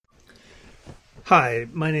Hi,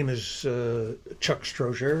 my name is Chuck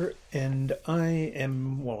Strozier, and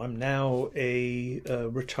I'm now a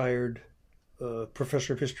retired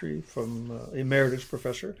professor of history emeritus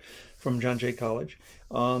professor from John Jay College,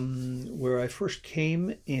 where I first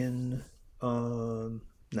came in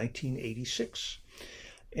 1986.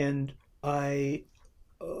 And I,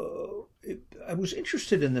 I was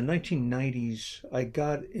interested in the 1990s. I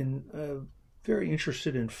got very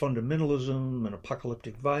interested in fundamentalism and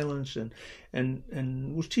apocalyptic violence,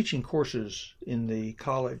 and was teaching courses in the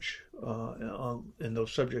college in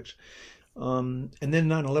those subjects. And then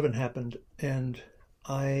 9/11 happened, and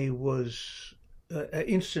I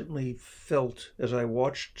instantly felt as I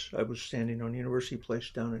watched. I was standing on University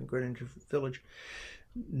Place down in Greenwich Village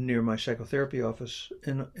near my psychotherapy office,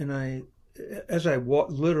 and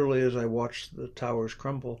literally as I watched the towers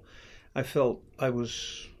crumble, I felt I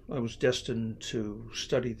was destined to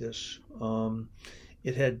study this.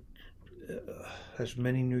 It had, as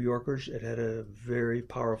many New Yorkers, it had a very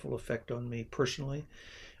powerful effect on me personally.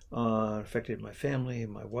 It affected my family,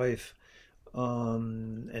 my wife,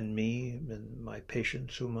 and me, and my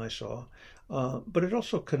patients whom I saw. But it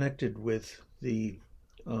also connected with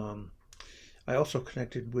um,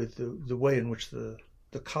 the way in which the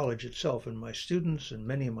college itself and my students and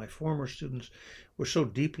many of my former students were so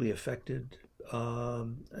deeply affected.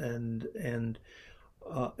 And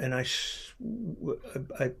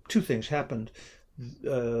two things happened.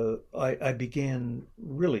 I began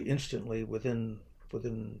really instantly within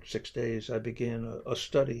 6 days. I began a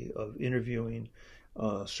study of interviewing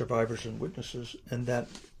survivors and witnesses, and that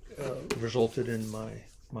resulted in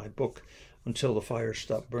my book, Until the Fires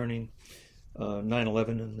Stop Burning,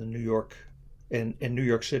 9/11 in the New York and New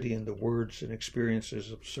York City and the words and experiences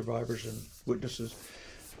of survivors and witnesses.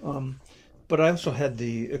 Um, but I also had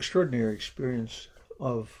the extraordinary experience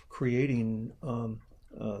of creating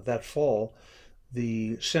that fall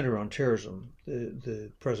the Center on Terrorism.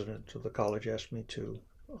 The president of the college asked me to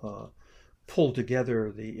uh, pull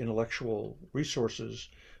together the intellectual resources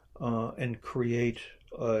and create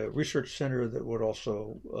a research center that would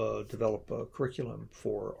also develop a curriculum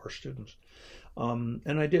for our students.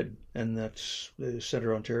 And I did, and that's the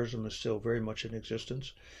Center on Terrorism is still very much in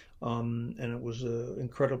existence, and it was an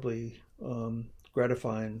incredibly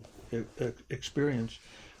gratifying experience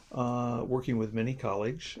working with many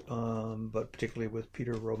colleagues, but particularly with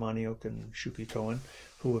Peter Romaniuk and Shuki Cohen,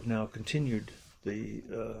 who have now continued the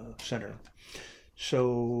center.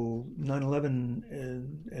 So 9/11,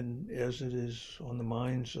 and as it is on the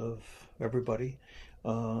minds of everybody,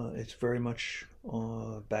 it's very much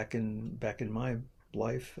back in my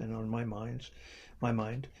life and on my mind,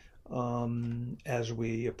 as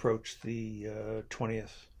we approach the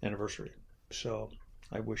 20th anniversary. So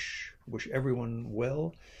I wish everyone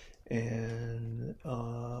well, and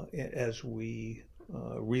as we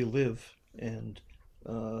relive and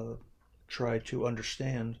uh, try to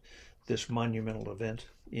understand this monumental event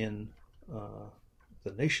in uh,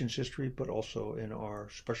 the nation's history, but also in our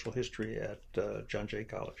special history at John Jay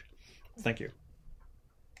College. Thank you.